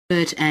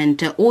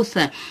and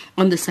author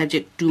on the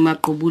subject, Duma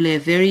Qubule.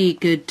 Very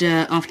good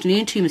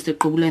afternoon to you, Mr.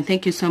 Qubule, and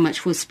thank you so much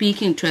for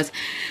speaking to us.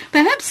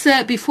 Perhaps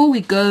before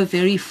we go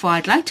very far,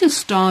 I'd like to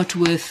start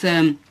with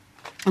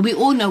we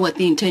all know what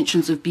the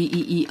intentions of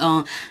BEE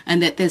are,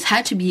 and that there's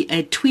had to be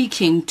a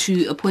tweaking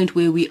to a point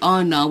where we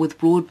are now with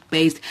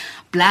broad-based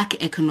black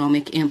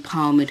economic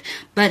empowerment.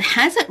 But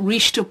has it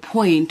reached a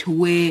point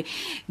where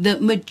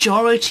the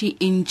majority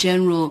in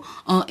general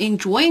are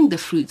enjoying the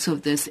fruits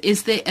of this?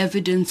 Is there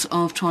evidence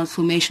of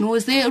transformation, or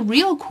is there a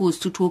real cause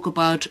to talk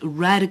about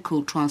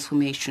radical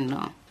transformation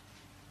now?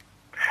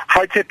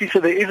 Hi, Tepi. So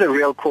there is a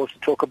real cause to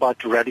talk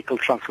about radical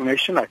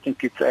transformation. I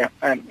think it's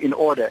in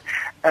order.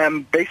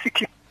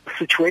 Basically, the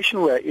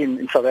situation we're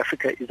in South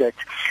Africa is that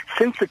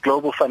since the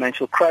global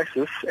financial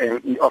crisis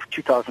of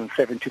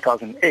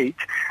 2007-2008,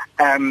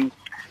 the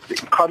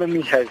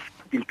economy has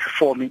been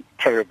performing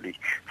terribly.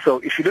 So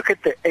if you look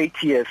at the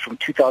 8 years from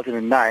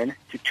 2009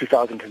 to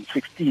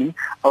 2016,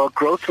 our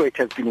growth rate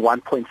has been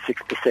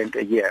 1.6%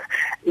 a year.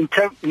 In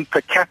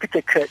per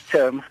capita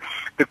terms,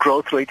 the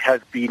growth rate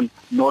has been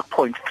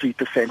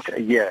 0.3%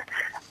 a year.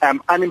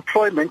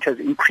 Unemployment has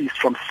increased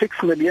from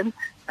 6 million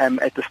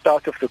at the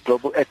start of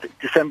at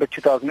December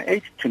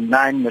 2008 to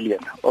 9 million,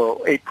 or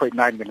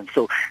 8.9 million.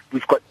 So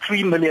we've got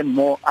 3 million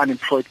more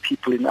unemployed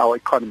people in our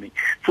economy.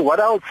 So what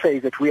I would say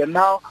is that we are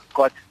now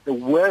got the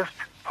worst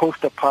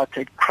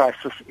post-apartheid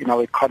crisis in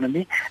our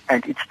economy,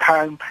 and it's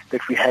time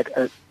that we had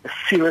a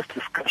serious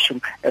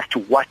discussion as to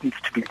what needs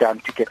to be done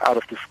to get out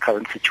of this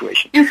current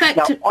situation. In fact,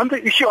 now, on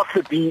the issue of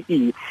the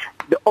BEE,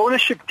 the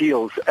ownership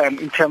deals,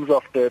 in terms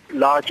of the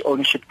large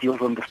ownership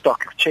deals on the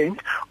stock exchange,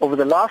 over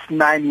the last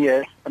 9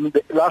 years,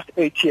 the last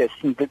 8 years,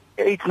 since the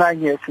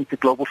 9 years since the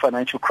global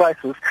financial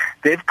crisis,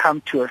 they've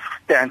come to a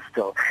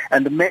standstill.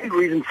 And the main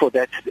reason for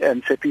that,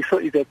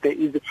 Sepiso, is that there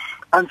is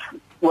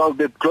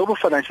the global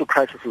financial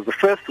crisis was the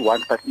first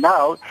one, but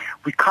now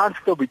we can't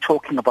still be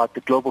talking about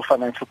the global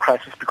financial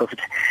crisis because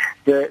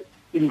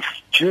in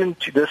June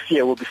this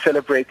year we'll be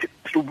celebrating.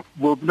 It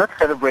will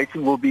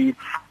be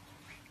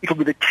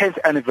the 10th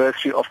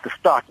anniversary of the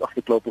start of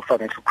the global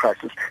financial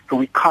crisis. So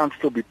we can't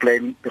still be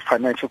blaming the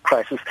financial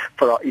crisis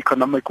for our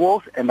economic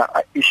woes and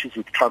our issues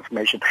with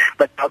transformation.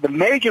 But the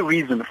major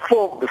reason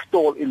for the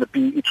stall in the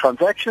BEE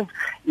transactions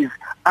is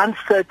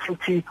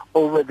uncertainty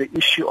over the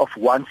issue of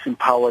once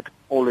empowered,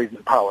 always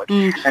empowered.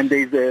 And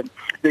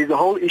there's a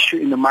whole issue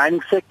in the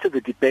mining sector,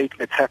 the debate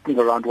that's happening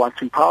around once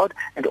empowered,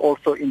 and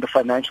also in the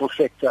financial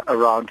sector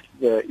around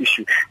the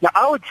issue. Now,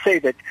 I would say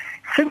that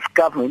since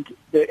government,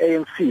 the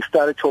ANC,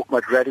 started talking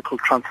about radical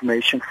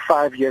transformation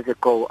 5 years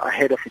ago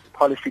ahead of its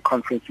policy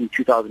conference in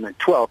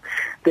 2012,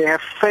 they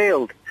have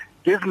failed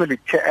dismally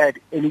to add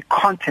any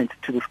content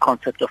to this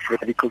concept of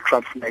radical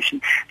transformation.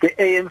 The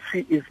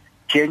ANC is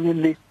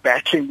genuinely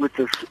battling with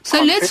this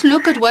So let's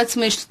look at what's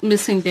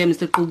missing there,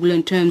 Mr. Qubule,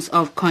 in terms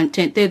of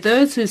content. There are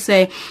those who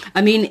say,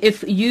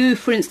 if you,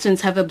 for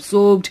instance, have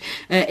absorbed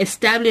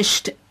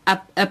established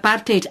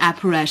apartheid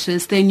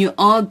apparatus, then you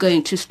are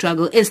going to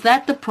struggle. Is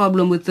that the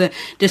problem with the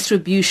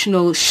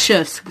distributional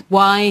shifts?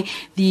 Why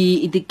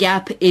the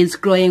gap is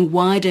growing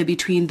wider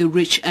between the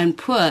rich and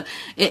poor?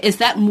 Is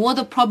that more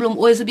the problem,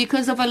 or is it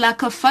because of a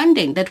lack of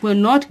funding, that we're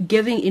not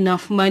giving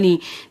enough money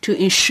to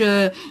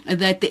ensure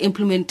that the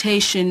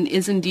implementation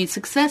is indeed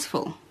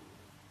successful?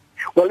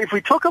 Well, if we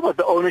talk about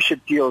the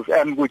ownership deals,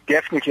 we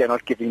definitely are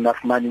not giving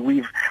enough money.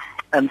 We've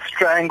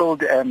strangled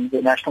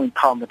the National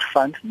Empowerment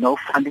Fund. No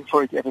funding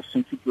for it ever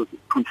since it was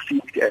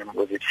conceived.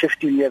 Was it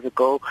 15 years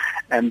ago?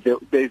 And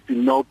there's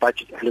been no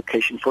budget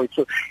allocation for it.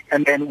 So,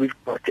 and then we've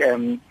got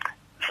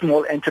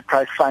Small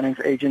Enterprise Finance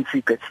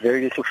Agency gets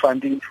very little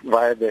funding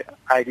via the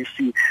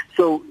IDC.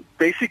 So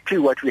basically,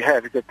 what we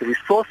have is that the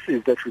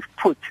resources that we've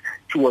put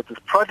towards this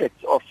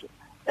project of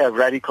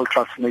radical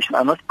transformation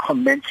are not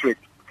commensurate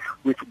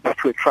with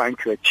what we're trying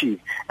to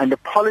achieve, and the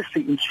policy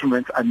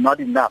instruments are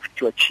not enough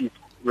to achieve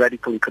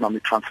radical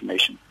economic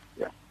transformation.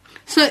 Yeah.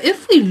 So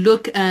if we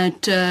look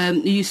at,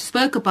 you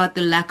spoke about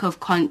the lack of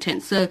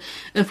content. So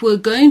if we're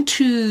going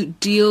to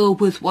deal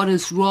with what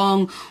is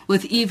wrong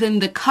with even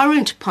the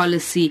current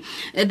policy,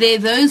 there are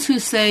those who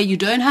say you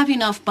don't have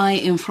enough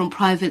buy-in from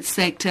private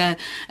sector,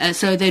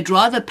 so they'd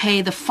rather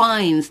pay the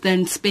fines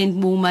than spend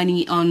more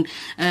money on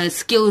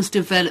skills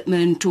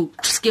development or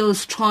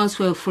skills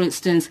transfer, for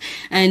instance.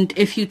 And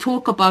if you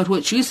talk about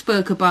what you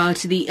spoke about,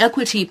 the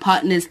equity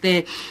partners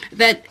there,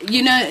 that,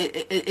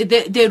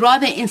 they're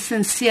rather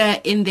insincere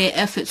in their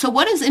efforts. So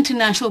what is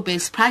international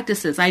best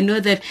practices? I know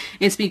that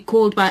it's been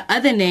called by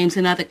other names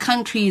in other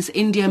countries,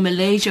 India,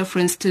 Malaysia, for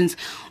instance.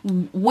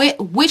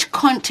 Which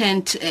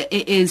content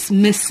is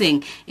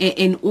missing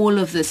in all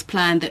of this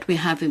plan that we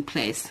have in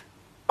place?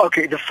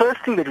 Okay, the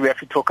first thing that we have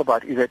to talk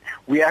about is that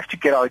we have to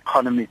get our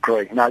economy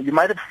growing. Now, you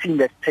might have seen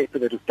that paper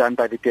that was done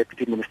by the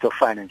Deputy Minister of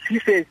Finance. He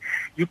says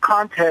you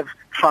can't have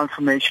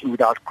transformation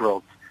without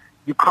growth.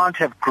 You can't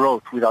have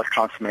growth without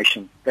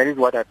transformation. That is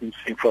what I've been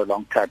saying for a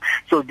long time.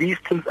 So these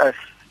things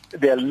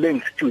they're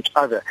linked to each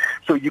other.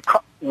 So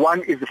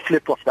one is the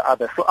flip of the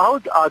other. So I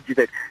would argue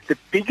that the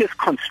biggest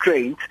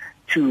constraint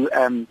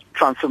to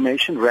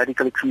transformation,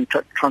 radical economic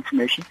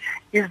transformation,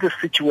 is the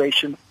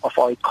situation of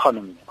our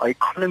economy. Our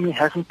economy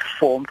hasn't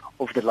performed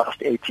over the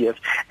last 8 years,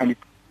 and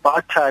it's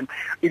about time.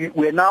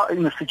 We're now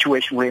in a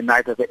situation where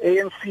neither the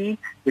ANC,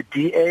 the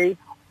DA,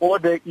 or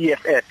the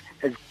EFF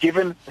has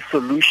given a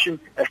solution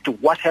as to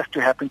what has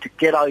to happen to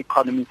get our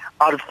economy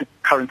out of the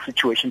current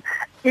situation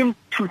in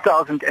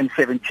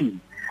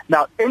 2017.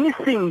 Now,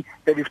 anything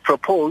that is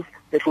proposed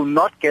that will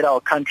not get our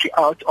country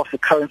out of the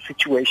current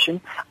situation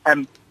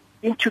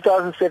in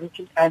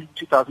 2017 and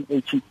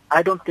 2018,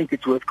 I don't think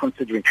it's worth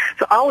considering.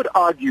 So I would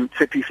argue,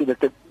 Tshepiso,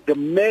 that the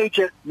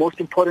major, most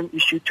important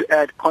issue to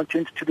add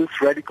content to this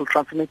radical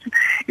transformation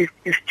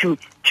is to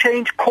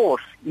change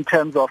course in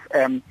terms of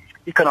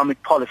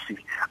economic policy.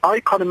 Our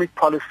economic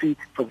policy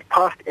for the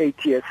past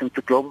 8 years since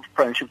the global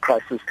financial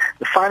crisis,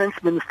 the finance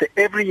minister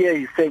every year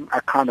is saying,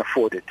 I can't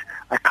afford it.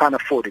 I can't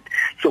afford it.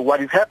 So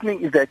what is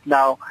happening is that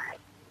now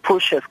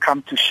push has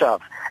come to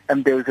shove.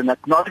 And there is an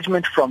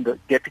acknowledgement from the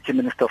Deputy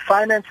Minister of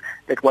Finance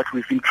that what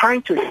we've been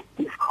trying to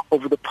achieve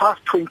over the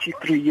past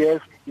 23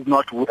 years is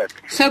not worked.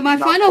 So my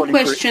final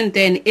question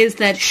then is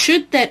that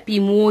should that be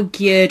more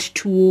geared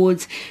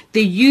towards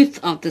the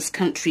youth of this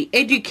country,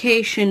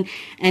 education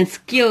and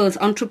skills,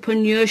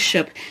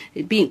 entrepreneurship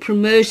being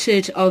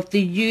promoted of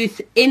the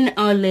youth in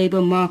our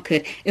labour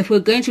market? If we're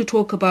going to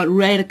talk about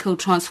radical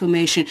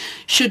transformation,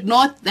 should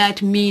not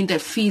that mean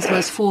that Fees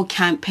Must Fall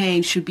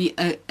campaign should be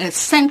a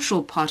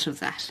central part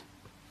of that?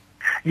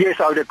 Yes,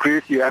 I would agree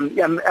with you.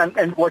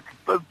 And what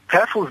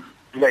baffles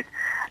is that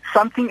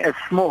something as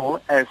small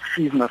as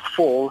Fees Must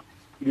Fall,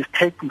 it is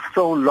taking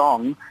so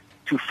long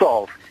to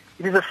solve.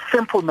 It is a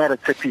simple matter,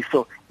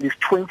 Tshepiso. It is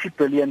 $20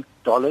 billion,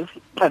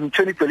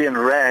 20 billion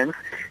rands.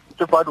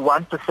 It's about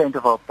 1%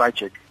 of our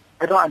budget.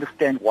 I don't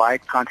understand why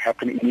it can't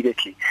happen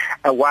immediately.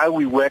 Why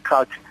we work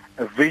out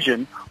a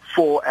vision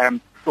for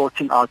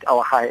sorting out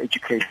our higher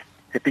education.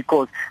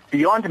 Because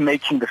beyond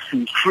making the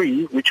fee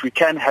free, which we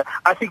can have,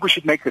 I think we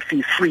should make the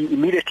fees free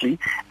immediately.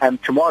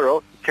 Tomorrow,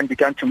 it can be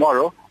done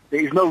tomorrow.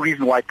 There is no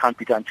reason why it can't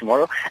be done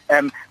tomorrow.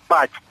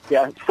 But there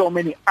are so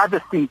many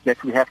other things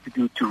that we have to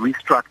do to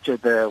restructure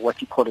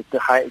the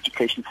higher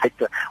education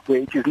sector, where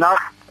it is now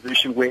a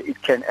position where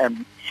it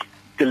can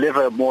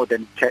deliver more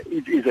than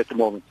it is at the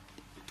moment.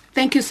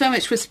 Thank you so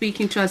much for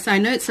speaking to us. I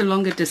know it's a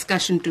longer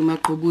discussion, Duma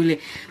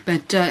Qubule,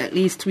 but at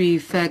least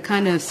we've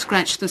kind of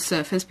scratched the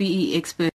surface. BE expert.